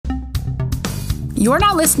you're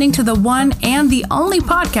not listening to the one and the only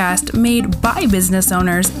podcast made by business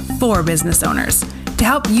owners for business owners to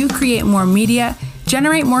help you create more media,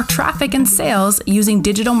 generate more traffic and sales using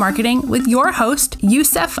digital marketing with your host,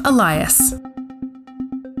 Youssef Elias.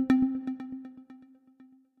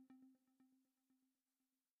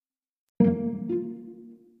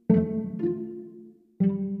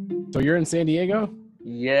 So you're in San Diego?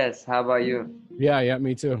 Yes. How about you? Yeah,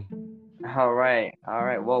 me too. All right.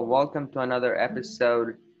 Well, welcome to another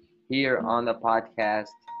episode here on the podcast.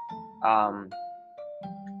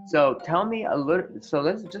 So tell me a little. So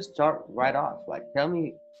let's just start right off. Tell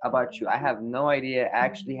me about you. I have no idea. I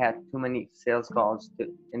actually had too many sales calls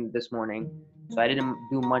in this morning, so I didn't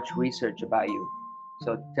do much research about you.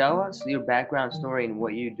 So tell us your background story and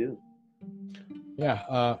what you do.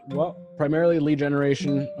 Yeah. Well, primarily lead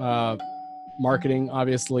generation. Marketing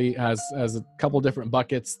obviously has a couple different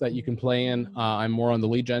buckets that you can play in. I'm more on the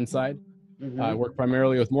lead gen side. I work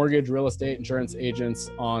primarily with mortgage, real estate, insurance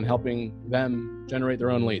agents on helping them generate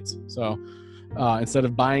their own leads. So instead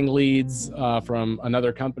of buying leads from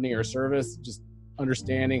another company or service, just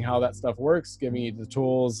understanding how that stuff works, giving you the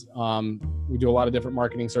tools. We do a lot of different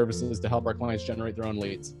marketing services to help our clients generate their own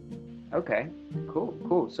leads. Okay,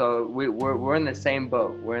 cool. So we're in the same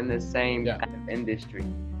boat. We're in the same kind of industry.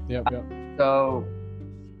 Yep. So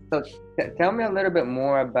tell me a little bit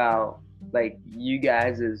more about you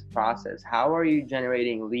guys' process. How are you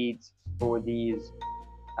generating leads for these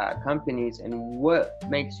companies, and what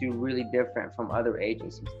makes you really different from other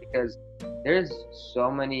agencies? Because there's so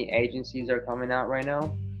many agencies that are coming out right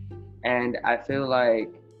now, and I feel like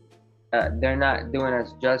they're not doing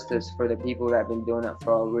us justice for the people that have been doing it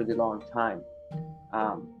for a really long time.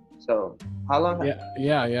 So how long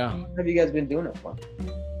have you guys been doing it for?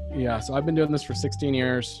 Yeah, so I've been doing this for 16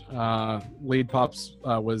 years.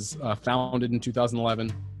 LeadPops was founded in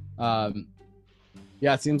 2011.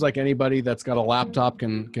 It seems like anybody that's got a laptop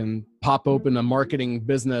can pop open a marketing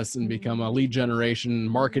business and become a lead generation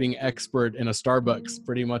marketing expert in a Starbucks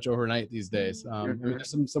pretty much overnight these days. I mean, there's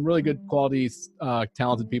some really good quality,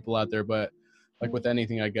 talented people out there, but like with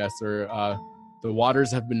anything, I guess, the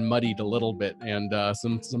waters have been muddied a little bit, and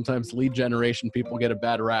sometimes lead generation people get a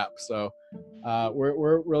bad rap. So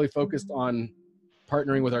we're really focused on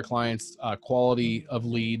partnering with our clients, quality of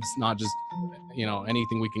leads, not just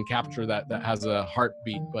anything we can capture that has a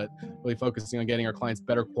heartbeat, but really focusing on getting our clients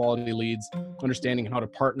better quality leads, understanding how to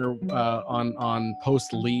partner on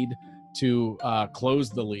post lead to close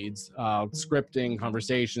the leads, scripting,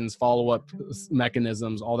 conversations, follow-up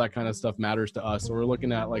mechanisms, all that kind of stuff matters to us. So we're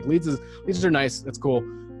looking at leads are nice, that's cool,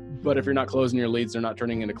 but if you're not closing your leads, they're not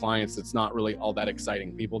turning into clients, it's not really all that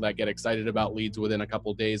exciting. People that get excited about leads within a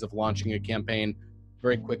couple of days of launching a campaign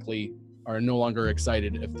very quickly are no longer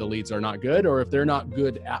excited if the leads are not good, or if they're not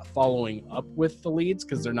good at following up with the leads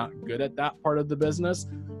because they're not good at that part of the business.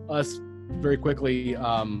 Us very quickly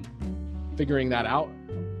figuring that out.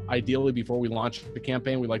 Ideally, before we launch the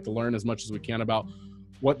campaign, we like to learn as much as we can about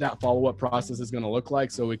what that follow-up process is going to look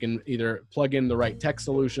like, so we can either plug in the right tech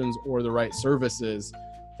solutions or the right services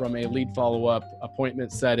from a lead follow-up,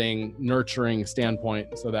 appointment setting, nurturing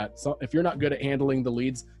standpoint, so that if you're not good at handling the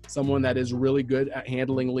leads, someone that is really good at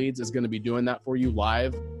handling leads is going to be doing that for you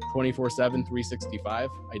live 24/7, 365,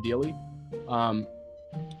 ideally.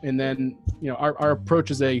 And then, our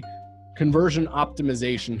approach is a conversion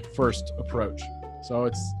optimization first approach. So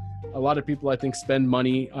it's a lot of people, I think, spend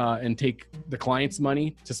money and take the client's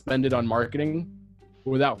money to spend it on marketing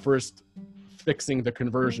without first fixing the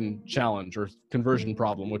conversion challenge or conversion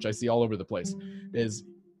problem, which I see all over the place. Is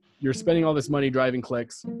you're spending all this money driving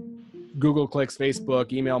clicks, Google clicks,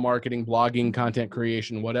 Facebook, email marketing, blogging, content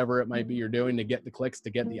creation, whatever it might be you're doing to get the clicks,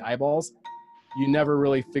 to get the eyeballs. You never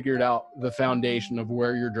really figured out the foundation of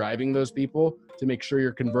where you're driving those people to make sure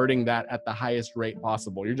you're converting that at the highest rate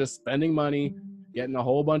possible. You're just spending money, getting a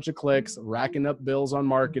whole bunch of clicks, racking up bills on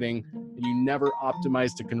marketing, and you never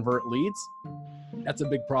optimize to convert leads. That's a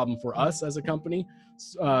big problem for us as a company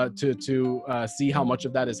to see how much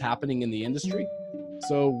of that is happening in the industry.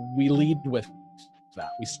 So we lead with that.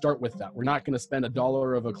 We start with that. We're not going to spend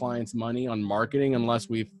 $1 of a client's money on marketing unless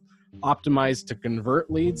we've optimized to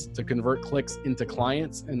convert leads, to convert clicks into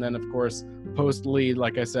clients, and then of course post lead,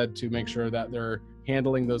 like I said, to make sure that they're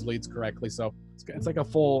handling those leads correctly. So it's like a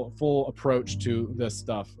full approach to this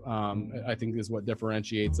stuff. I think is what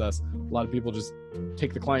differentiates us. A lot of people just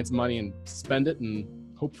take the client's money and spend it and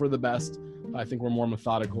hope for the best. I think we're more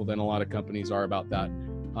methodical than a lot of companies are about that.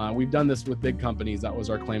 We've done this with big companies. That was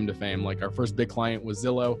our claim to fame. Like our first big client was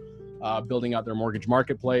Zillow, building out their mortgage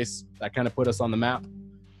marketplace. That kind of put us on the map.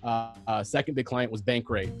 Second big client was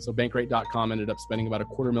Bankrate. So Bankrate.com ended up spending about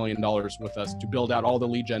 $250,000 with us to build out all the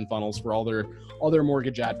lead gen funnels for all their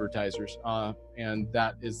mortgage advertisers. And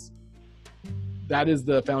that is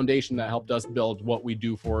the foundation that helped us build what we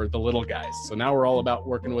do for the little guys. So now we're all about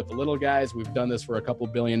working with the little guys. We've done this for a couple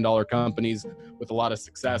 $1 billion companies with a lot of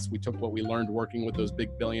success. We took what we learned working with those big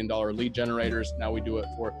 $1 billion lead generators. Now we do it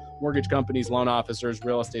for mortgage companies, loan officers,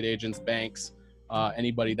 real estate agents, banks,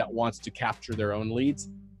 anybody that wants to capture their own leads.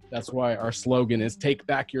 That's why our slogan is take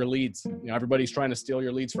back your leads. Everybody's trying to steal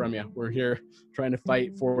your leads from you. We're here trying to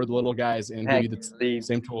fight for the little guys and give you the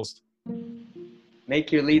same tools.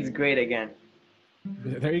 Make your leads great again.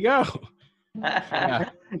 There you go. Yeah.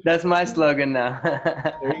 That's my slogan now.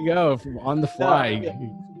 There you go. From on the fly.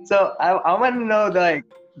 So I want to know, like,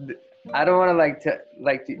 I don't want to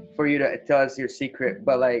for you to tell us your secret,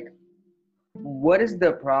 but like, what is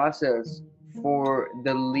the process for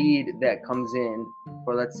the lead that comes in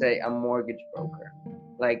for, let's say, a mortgage broker?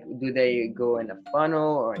 Like, do they go in a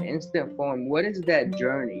funnel or an instant form? What is that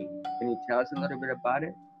journey? Can you tell us a little bit about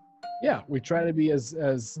it? Yeah, we try to be as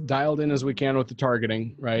dialed in as we can with the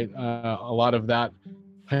targeting, right? A lot of that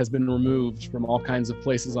has been removed from all kinds of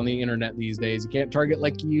places on the internet these days. You can't target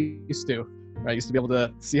like you used to, right? You used to be able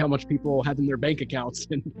to see how much people had in their bank accounts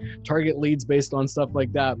and target leads based on stuff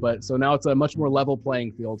like that. But so now it's a much more level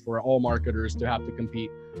playing field for all marketers to have to compete.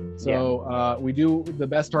 So we do the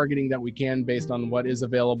best targeting that we can based on what is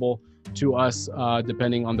available to us,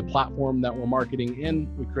 depending on the platform that we're marketing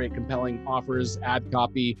in. We create compelling offers, ad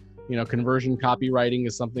copy. Conversion copywriting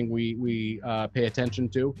is something we pay attention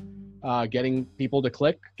to. Getting people to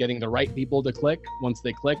click, getting the right people to click. Once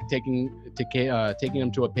they click, taking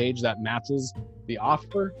them to a page that matches the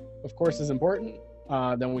offer, of course, is important.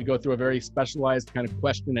 Then we go through a very specialized kind of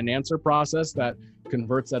question and answer process that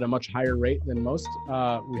converts at a much higher rate than most.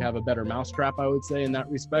 We have a better mousetrap, I would say, in that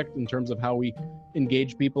respect, in terms of how we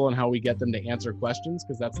engage people and how we get them to answer questions,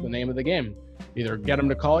 because that's the name of the game. Either get them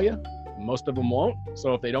to call you. Most of them won't.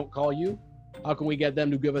 So if they don't call you, how can we get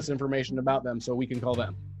them to give us information about them so we can call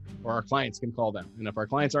them, or our clients can call them? And if our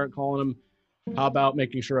clients aren't calling them, how about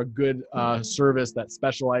making sure a good service that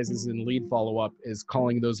specializes in lead follow-up is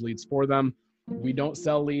calling those leads for them? We don't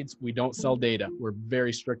sell leads. We don't sell data. We're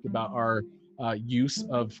very strict about our use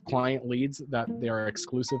of client leads, that they are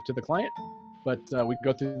exclusive to the client. But we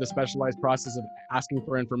go through the specialized process of asking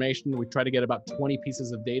for information. We try to get about 20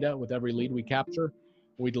 pieces of data with every lead we capture.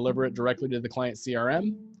 We deliver it directly to the client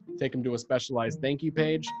CRM, take them to a specialized thank you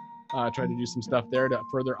page, try to do some stuff there to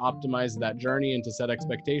further optimize that journey and to set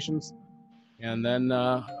expectations. And then,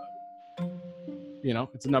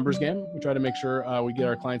 it's a numbers game. We try to make sure we get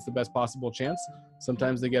our clients the best possible chance.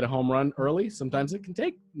 Sometimes they get a home run early. Sometimes it can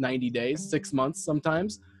take 90 days, 6 months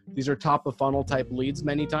sometimes. These are top of funnel type leads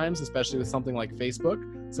many times, especially with something like Facebook.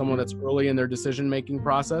 Someone that's early in their decision-making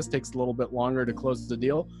process takes a little bit longer to close the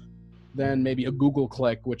deal than maybe a Google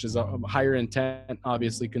click, which is a higher intent,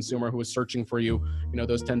 obviously, consumer who is searching for you.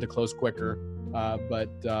 Those tend to close quicker, but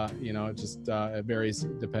it varies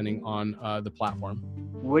depending on the platform.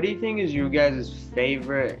 What do you think is your guys'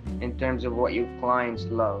 favorite in terms of what your clients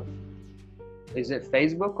love? Is it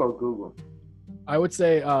Facebook or Google? I would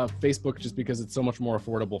say Facebook, just because it's so much more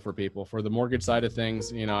affordable for people. For the mortgage side of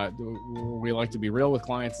things, we like to be real with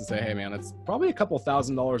clients and say, hey man, it's probably a couple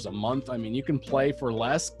 $1,000s a month. I mean, you can play for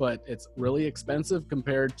less, but it's really expensive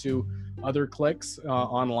compared to other clicks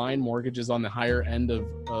online. Mortgage is on the higher end of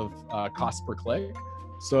cost per click.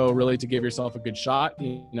 So really, to give yourself a good shot,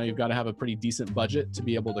 you've got to have a pretty decent budget to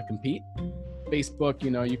be able to compete. Facebook,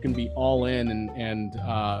 you can be all in and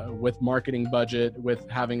with marketing budget, with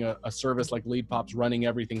having a service like LeadPops running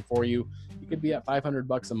everything for you, you could be at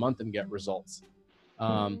 $500 a month and get results.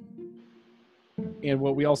 And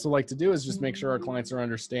what we also like to do is just make sure our clients are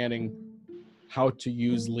understanding how to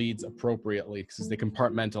use leads appropriately, because they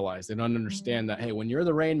compartmentalize. They don't understand that, hey, when you're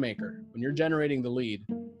the rainmaker, when you're generating the lead,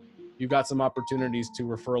 you've got some opportunities to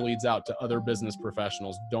refer leads out to other business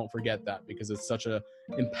professionals. Don't forget that, because it's such a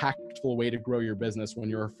impactful way to grow your business when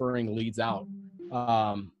you're referring leads out.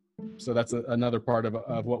 So that's another part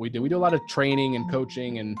of what we do. We do a lot of training and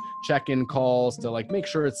coaching and check-in calls to make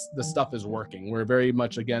sure the stuff is working. We're very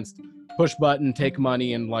much against push button, take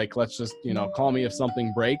money, and let's just, call me if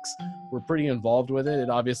something breaks. We're pretty involved with it. It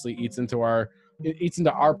obviously eats into our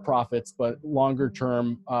profits, but longer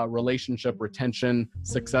term relationship retention,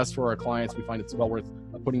 success for our clients, we find it's well worth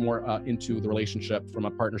putting more into the relationship from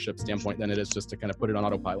a partnership standpoint than it is just to kind of put it on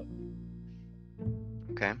autopilot.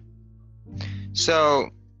 Okay.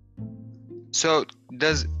 So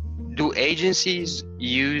do agencies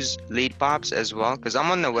use LeadPops as well? Because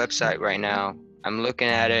I'm on the website right now. I'm looking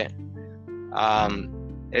at it.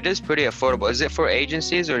 it is pretty affordable. Is it for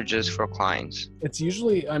agencies or just for clients? It's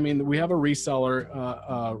usually, I mean, we have a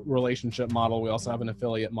reseller relationship model. We also have an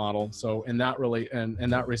affiliate model. So in that in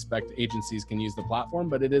that respect, agencies can use the platform,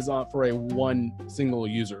 but it is for a one single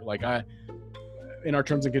user. Like in our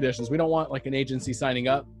terms and conditions, we don't want like an agency signing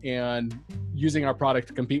up and using our product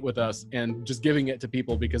to compete with us and just giving it to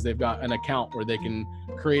people because they've got an account where they can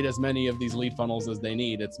create as many of these lead funnels as they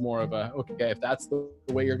need. It's more of a, okay, if that's the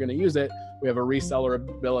way you're going to use it, we have a reseller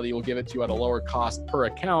ability. We'll give it to you at a lower cost per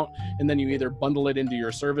account. And then you either bundle it into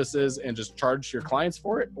your services and just charge your clients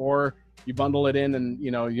for it, or you bundle it in and,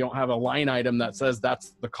 you know, you don't have a line item that says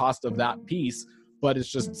that's the cost of that piece, but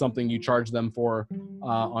it's just something you charge them for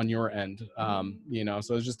on your end. You know,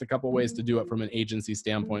 so there's just a couple of ways to do it from an agency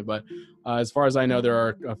standpoint. But as far as I know, there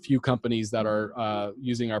are a few companies that are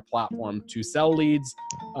using our platform to sell leads.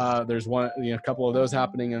 There's a couple of those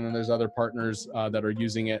happening, and then there's other partners that are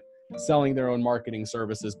using it, selling their own marketing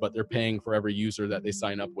services, but they're paying for every user that they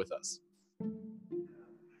sign up with us.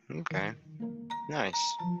 Okay, nice.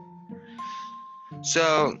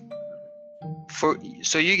 So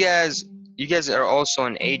you guys are also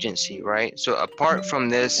an agency, right? So apart from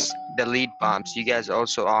this, the lead pops, you guys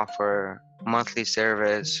also offer monthly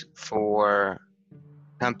service for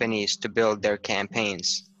companies to build their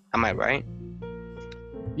campaigns. Am I right?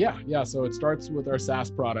 Yeah. So it starts with our SaaS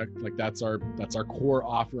product. Like that's our core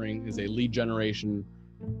offering, is a lead generation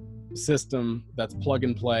system that's plug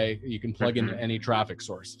and play. You can plug into any traffic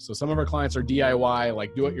source. So some of our clients are DIY,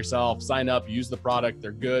 like do it yourself, sign up, use the product.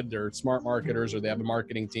 They're good. They're smart marketers, or they have a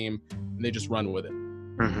marketing team and they just run with it.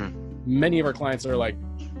 Many of our clients are like,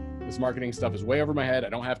 this marketing stuff is way over my head. I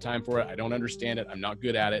don't have time for it. I don't understand it. I'm not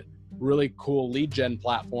good at it. Really cool lead gen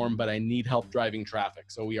platform, but I need help driving traffic.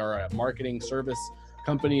 So we are a marketing service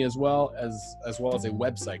company as well as a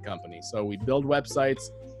website company. So we build websites,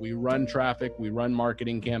 we run traffic, we run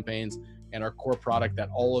marketing campaigns, and our core product that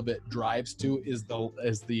all of it drives to is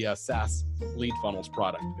the SaaS lead funnels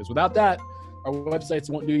product. Because without that, our websites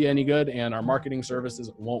won't do you any good, and our marketing services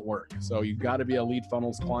won't work. So you've got to be a lead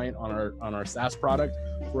funnels client on our SaaS product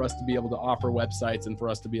for us to be able to offer websites and for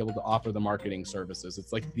us to be able to offer the marketing services.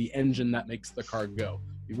 It's like the engine that makes the car go.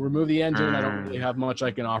 If you remove the engine, I don't really have much I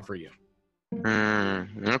can offer you.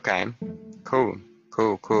 Okay, cool.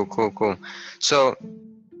 So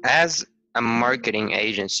as a marketing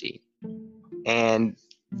agency, and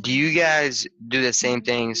do you guys do the same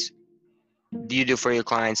things do you do for your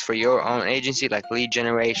clients for your own agency, like lead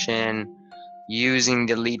generation, using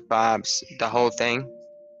the lead pops, the whole thing?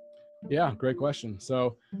 Yeah, great question.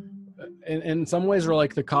 So in some ways we're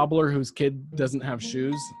like the cobbler whose kid doesn't have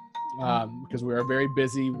shoes, because we are very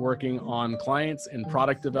busy working on clients and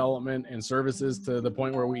product development and services to the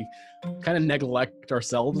point where we kind of neglect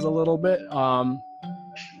ourselves a little bit.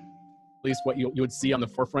 At least what you would see on the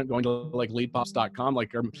forefront going to like leadpops.com.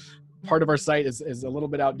 Like part of our site is a little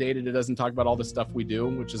bit outdated. It doesn't talk about all the stuff we do,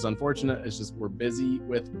 which is unfortunate. It's just we're busy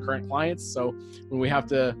with current clients. So when we have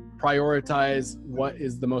to prioritize what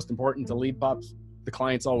is the most important to lead pops, the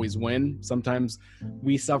clients always win. Sometimes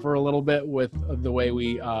we suffer a little bit with the way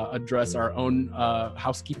we address our own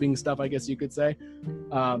housekeeping stuff, I guess you could say.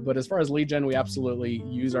 But as far as lead gen, we absolutely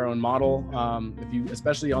use our own model.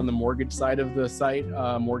 Especially on the mortgage side of the site,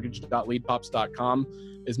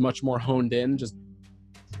 mortgage.leadpops.com is much more honed in, just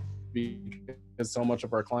because so much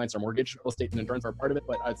of our clients are mortgage. Real estate and insurance are part of it,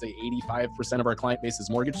 but I'd say 85% of our client base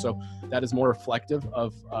is mortgage. So that is more reflective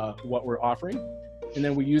of what we're offering. And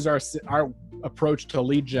then we use our approach to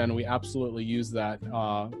lead gen. We absolutely use that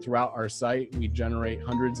throughout our site. We generate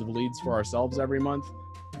hundreds of leads for ourselves every month.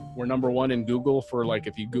 We're number one in Google for, like,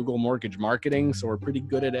 if you Google mortgage marketing. So we're pretty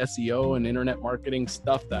good at SEO and internet marketing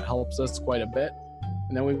stuff that helps us quite a bit.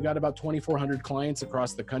 And then we've got about 2,400 clients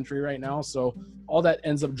across the country right now. So all that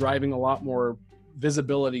ends up driving a lot more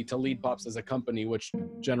visibility to LeadPops as a company, which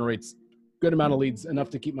generates good amount of leads, enough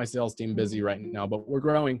to keep my sales team busy right now. But we're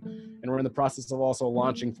growing, and we're in the process of also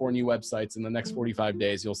launching 4 new websites in the next 45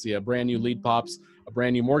 days. You'll see a brand new LeadPops, a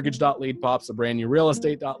brand new mortgage.leadpops, a brand new real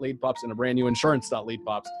estate.leadpops, and a brand new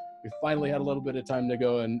insurance.leadpops. We finally had a little bit of time to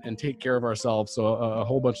go and take care of ourselves. So a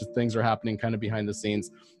whole bunch of things are happening kind of behind the scenes.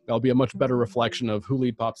 That'll be a much better reflection of who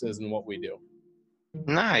LeadPops is and what we do.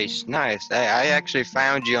 Nice. I actually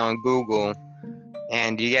found you on Google,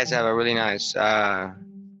 and you guys have a really nice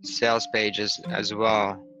sales pages as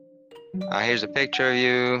well. Here's a picture of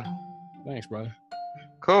you. Thanks, brother.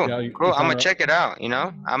 Cool. I'm gonna check it out.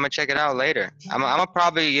 I'm gonna check it out later. I'm gonna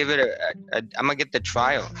probably give it I'm gonna get the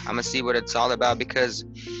trial. I'm gonna see what it's all about, because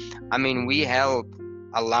we help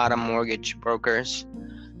a lot of mortgage brokers.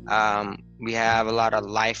 We have a lot of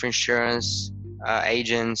life insurance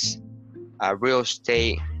agents. real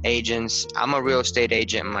estate agents. I'm a real estate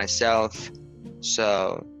agent myself,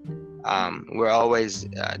 so we're always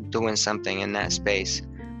doing something in that space.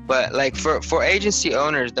 But like for agency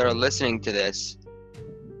owners that are listening to this,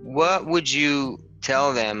 what would you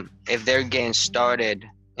tell them if they're getting started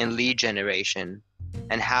in lead generation,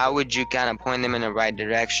 and how would you kind of point them in the right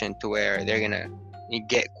direction to where they're gonna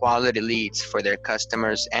get quality leads for their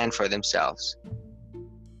customers and for themselves?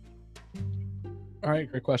 All right,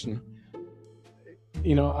 great question.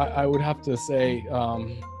 I would have to say,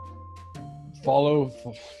 follow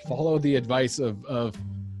the advice of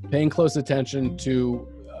paying close attention to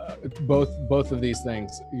both of these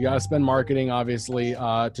things. You got to spend marketing, obviously,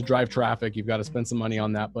 to drive traffic. You've got to spend some money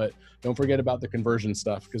on that, but don't forget about the conversion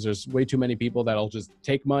stuff, because there's way too many people that'll just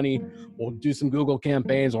take money. We'll do some Google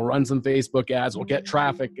campaigns, we'll run some Facebook ads, we'll get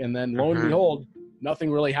traffic, and then lo and behold,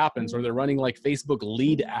 nothing really happens. Or they're running like Facebook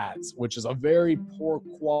lead ads, which is a very poor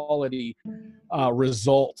quality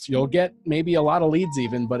results. You'll get maybe a lot of leads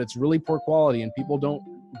even, but it's really poor quality, and people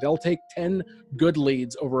they'll take 10 good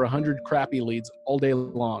leads over 100 crappy leads all day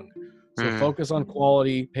long. So focus on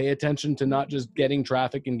quality, pay attention to not just getting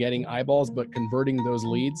traffic and getting eyeballs, but converting those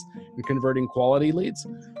leads and converting quality leads.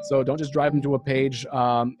 So don't just drive them to a page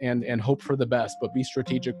and hope for the best, but be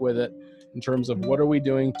strategic with it in terms of what are we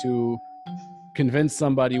doing to convince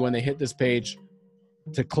somebody when they hit this page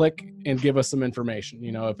to click and give us some information.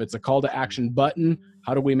 If it's a call to action button,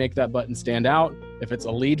 how do we make that button stand out? If it's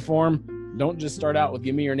a lead form, don't just start out with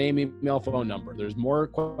give me your name, email, phone number. There's more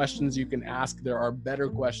questions you can ask. There are better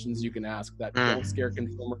questions you can ask that don't scare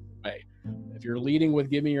consumers away. If you're leading with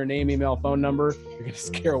give me your name, email, phone number, you're going to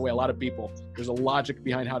scare away a lot of people. There's a logic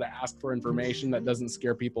behind how to ask for information that doesn't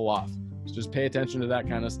scare people off. So just pay attention to that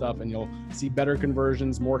kind of stuff, and you'll see better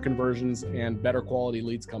conversions, more conversions, and better quality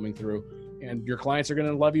leads coming through. And your clients are going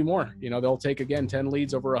to love you more. They'll take, again, 10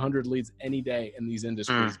 leads over 100 leads any day in these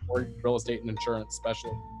industries, or real estate and insurance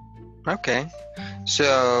especially. Okay.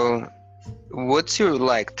 So what's your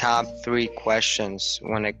top 3 questions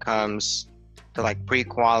when it comes to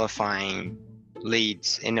pre-qualifying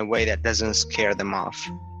leads in a way that doesn't scare them off?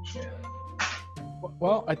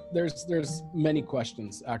 Well, there's many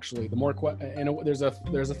questions actually. The more there's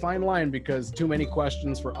a fine line, because too many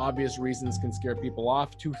questions for obvious reasons can scare people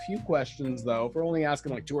off. Too few questions, though, if we're only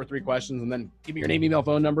asking 2 or 3 questions and then give me your name, email,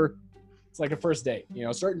 phone number, it's like a first date.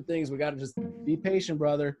 Certain things we got to just be patient,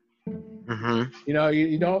 brother.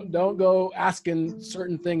 You don't go asking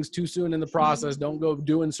certain things too soon in the process. Don't go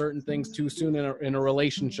doing certain things too soon in a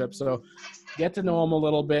relationship. So get to know them a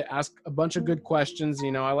little bit. Ask a bunch of good questions.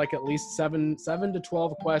 I like at least 7 to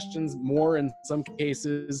 12 questions, more in some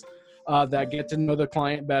cases, that get to know the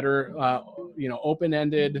client better.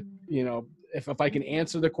 Open-ended. If I can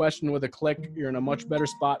answer the question with a click, you're in a much better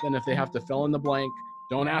spot than if they have to fill in the blank.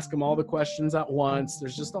 Don't ask them all the questions at once.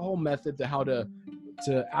 There's just a whole method to how to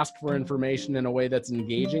ask for information in a way that's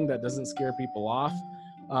engaging, that doesn't scare people off.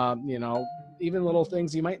 Even little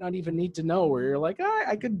things you might not even need to know, where you're like,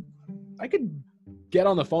 I could get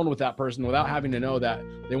on the phone with that person without having to know that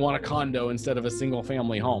they want a condo instead of a single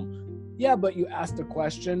family home. Yeah, but you asked a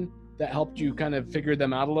question that helped you kind of figure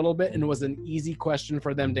them out a little bit, and was an easy question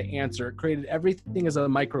for them to answer. It created everything as a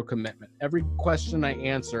micro commitment. Every question I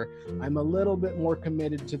answer, I'm a little bit more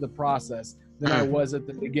committed to the process than I was at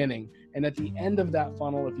the beginning. And at the end of that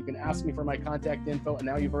funnel, if you can ask me for my contact info and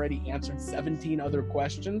now you've already answered 17 other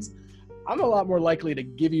questions, I'm a lot more likely to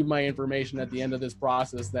give you my information at the end of this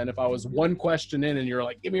process than if I was 1 question in and you're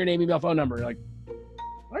like, give me your name, email, phone number. You're like,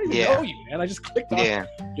 I don't even know you, man. I just clicked on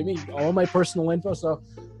give me all my personal info. So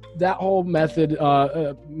that whole method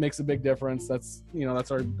makes a big difference. That's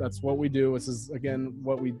what we do. This is, again,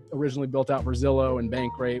 what we originally built out for Zillow and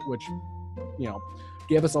Bankrate, which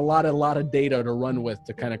gave us a lot of data to run with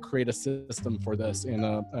to kind of create a system for this and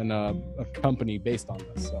a company based on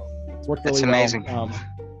this. So it's worked really well. That's amazing.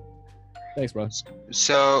 Thanks, bro.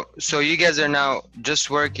 So you guys are now just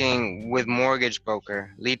working with Mortgage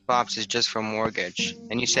Broker. LeadPops is just for mortgage,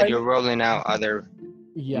 and you said you're rolling out other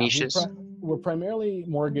niches. We're primarily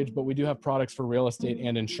mortgage, but we do have products for real estate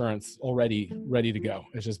and insurance already ready to go.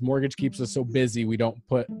 It's just mortgage keeps us so busy, we don't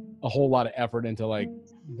put a whole lot of effort into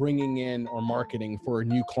bringing in or marketing for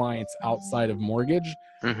new clients outside of mortgage.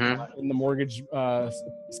 In the mortgage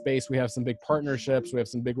space, we have some big partnerships. We have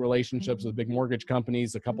some big relationships with big mortgage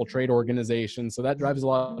companies, a couple trade organizations. So that drives a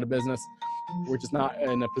lot of business. We're just not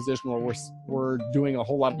in a position where we're doing a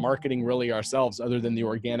whole lot of marketing really ourselves, other than the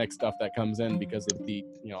organic stuff that comes in because of the,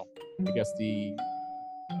 the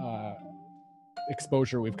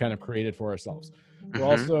exposure we've kind of created for ourselves. We're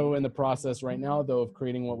also in the process right now, though, of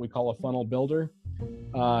creating what we call a funnel builder.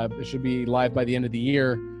 It should be live by the end of the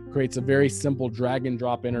year. creates a very simple drag and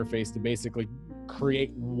drop interface to basically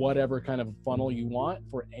create whatever kind of funnel you want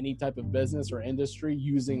for any type of business or industry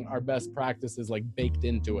using our best practices like baked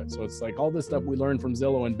into it. So it's like all this stuff we learned from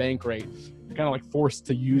Zillow and Bankrate, we're kind of like forced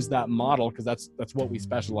to use that model because that's what we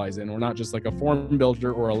specialize in. We're not just like a form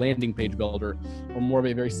builder or a landing page builder. We're more of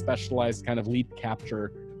a very specialized kind of lead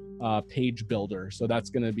capture page builder. So that's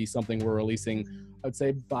going to be something we're releasing, I'd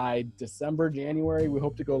say by December, January. We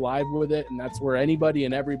hope to go live with it. And that's where anybody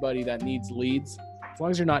and everybody that needs leads, as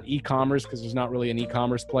long as you're not e-commerce, because there's not really an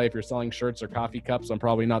e-commerce play. If you're selling shirts or coffee cups, I'm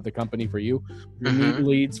probably not the company for you. If you need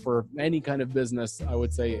leads for any kind of business, I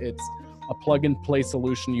would say it's a plug and play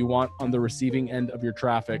solution you want on the receiving end of your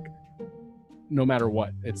traffic, no matter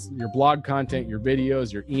what. It's your blog content, your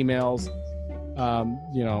videos, your emails.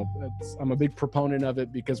 I'm a big proponent of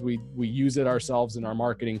it because we use it ourselves in our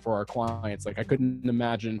marketing for our clients. Like I couldn't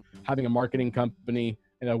imagine having a marketing company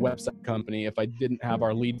and a website company if I didn't have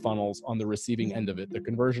our lead funnels on the receiving end of it. The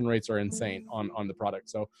conversion rates are insane on the product.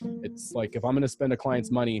 So it's like, if I'm going to spend a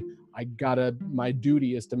client's money, my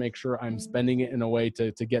duty is to make sure I'm spending it in a way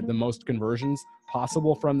to get the most conversions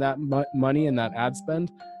possible from that money and that ad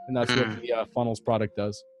spend. And that's what the funnels product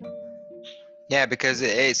does. Yeah, because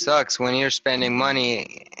it sucks when you're spending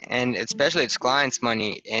money, and especially it's clients'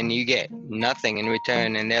 money, and you get nothing in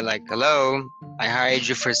return, and they're like, "Hello, I hired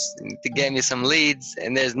you to get me some leads,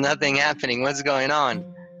 and there's nothing happening. What's going on?"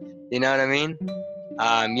 You know what I mean?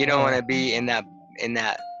 You don't want to be in that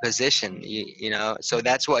position, you know. So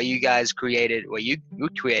that's what you guys created. What you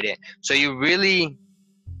created. So you really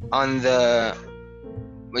on the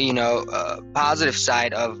positive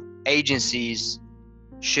side of agencies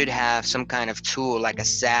should have some kind of tool like a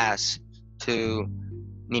SaaS to,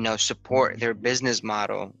 support their business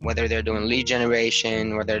model, whether they're doing lead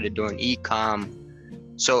generation, whether they're doing e-com.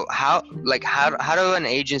 So how do an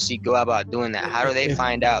agency go about doing that? How do they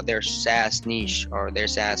find out their SaaS niche or their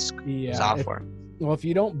SaaS software? If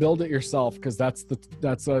you don't build it yourself, because that's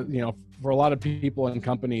for a lot of people and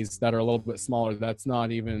companies that are a little bit smaller, that's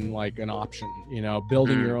not even like an option.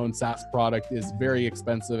 Building your own SaaS product is very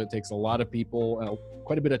expensive. It takes a lot of people and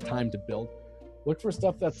quite a bit of time to build. Look for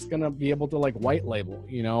stuff that's going to be able to like white label.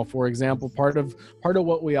 For example, part of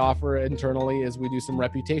what we offer internally is we do some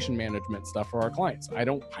reputation management stuff for our clients. I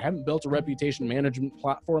haven't built a reputation management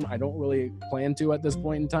platform. I don't really plan to at this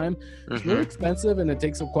point in time. It's really expensive and it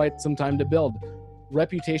takes quite some time to build.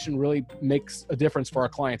 Reputation really makes a difference for our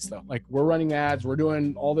clients though. Like we're running ads, we're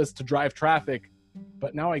doing all this to drive traffic,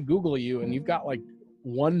 but now I Google you and you've got like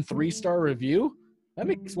 1 3-star review. That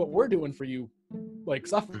makes what we're doing for you like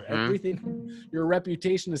suffer. Everything, your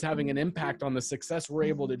reputation is having an impact on the success we're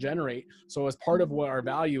able to generate. So as part of what our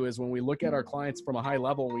value is, when we look at our clients from a high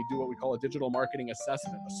level, and we do what we call a digital marketing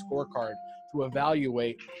assessment, a scorecard to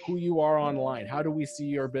evaluate who you are online. How do we see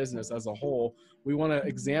your business as a whole? We want to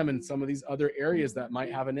examine some of these other areas that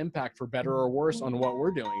might have an impact for better or worse on what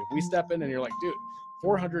we're doing. If we step in and you're like, dude,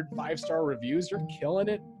 400 5-star reviews, you're killing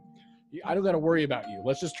it. I don't got to worry about you.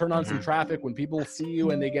 Let's just turn on some traffic. When people see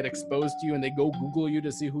you and they get exposed to you and they go Google you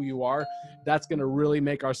to see who you are, that's going to really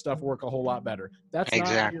make our stuff work a whole lot better. That's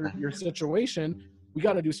not your situation. We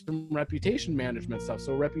got to do some reputation management stuff.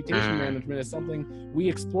 So reputation management is something we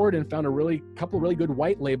explored and found a couple really good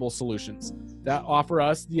white label solutions that offer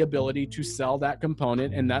us the ability to sell that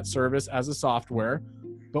component and that service as a software.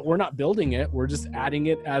 But we're not building it. We're just adding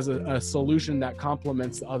it as a solution that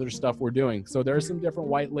complements the other stuff we're doing. So there are some different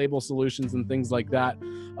white label solutions and things like that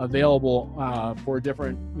available for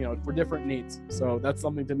different needs. So that's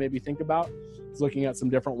something to maybe think about. It's looking at some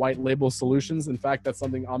different white label solutions. In fact, that's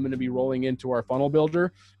something I'm going to be rolling into our funnel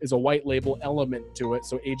builder, is a white label element to it.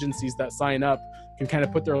 So agencies that sign up can kind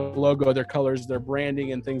of put their logo, their colors, their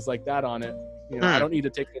branding and things like that on it. I don't need to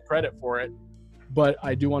take the credit for it, but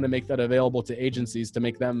I do want to make that available to agencies to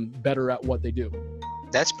make them better at what they do.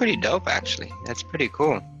 That's pretty dope, actually. That's pretty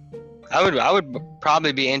cool. I would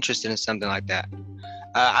probably be interested in something like that.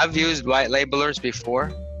 I've used white labelers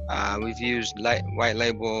before. We've used white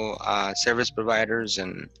label service providers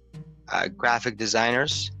and graphic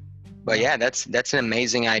designers. But yeah, that's an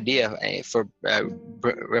amazing idea for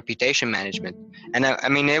reputation management. And I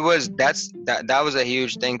mean, that was a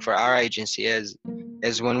huge thing for our agency is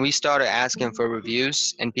when we started asking for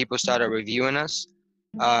reviews and people started reviewing us,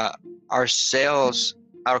 our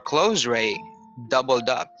close rate doubled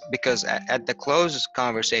up, because at the close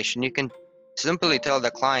conversation, you can simply tell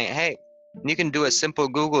the client, hey, you can do a simple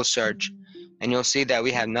Google search and you'll see that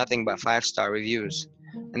we have nothing but 5-star reviews.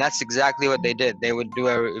 And that's exactly what they did. They would do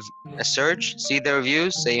a search, see the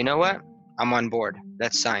reviews, say, you know what, I'm on board.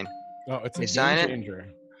 Let's sign. Oh, it's a game changer.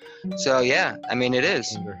 So yeah, I mean, it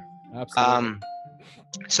is. Absolutely.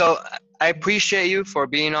 So I appreciate you for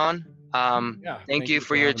being on. Yeah. Thank you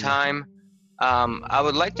for your having me. time. I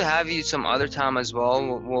would like to have you some other time as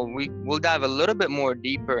well. We'll dive a little bit more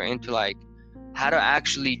deeper into like how to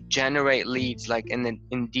actually generate leads, like in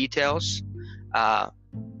details. But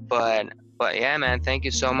yeah, man, thank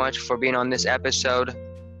you so much for being on this episode.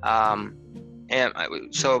 And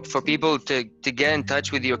so for people to get in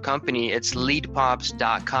touch with your company, it's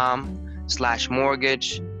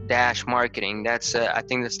leadpops.com/mortgage-marketing. That's I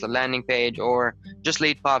think that's the landing page, or just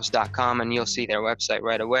leadpops.com and you'll see their website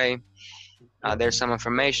right away. There's some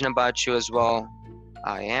information about you as well.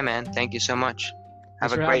 Yeah, man, thank you so much.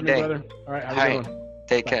 Have Thanks a for great having me, day. brother. All right, have All a right, good one.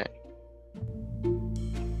 take Bye. care.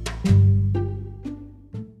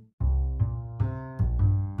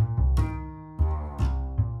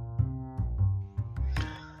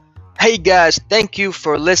 Hey guys, thank you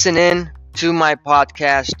for listening to my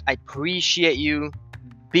podcast. I appreciate you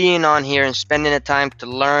being on here and spending the time to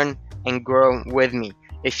learn and grow with me.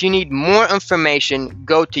 If you need more information,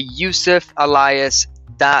 go to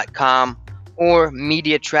yusufalias.com or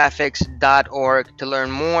mediatraffics.org to learn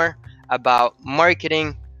more about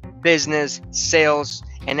marketing, business, sales,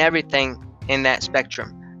 and everything in that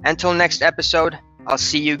spectrum. Until next episode, I'll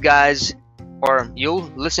see you guys, or you'll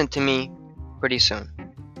listen to me pretty soon.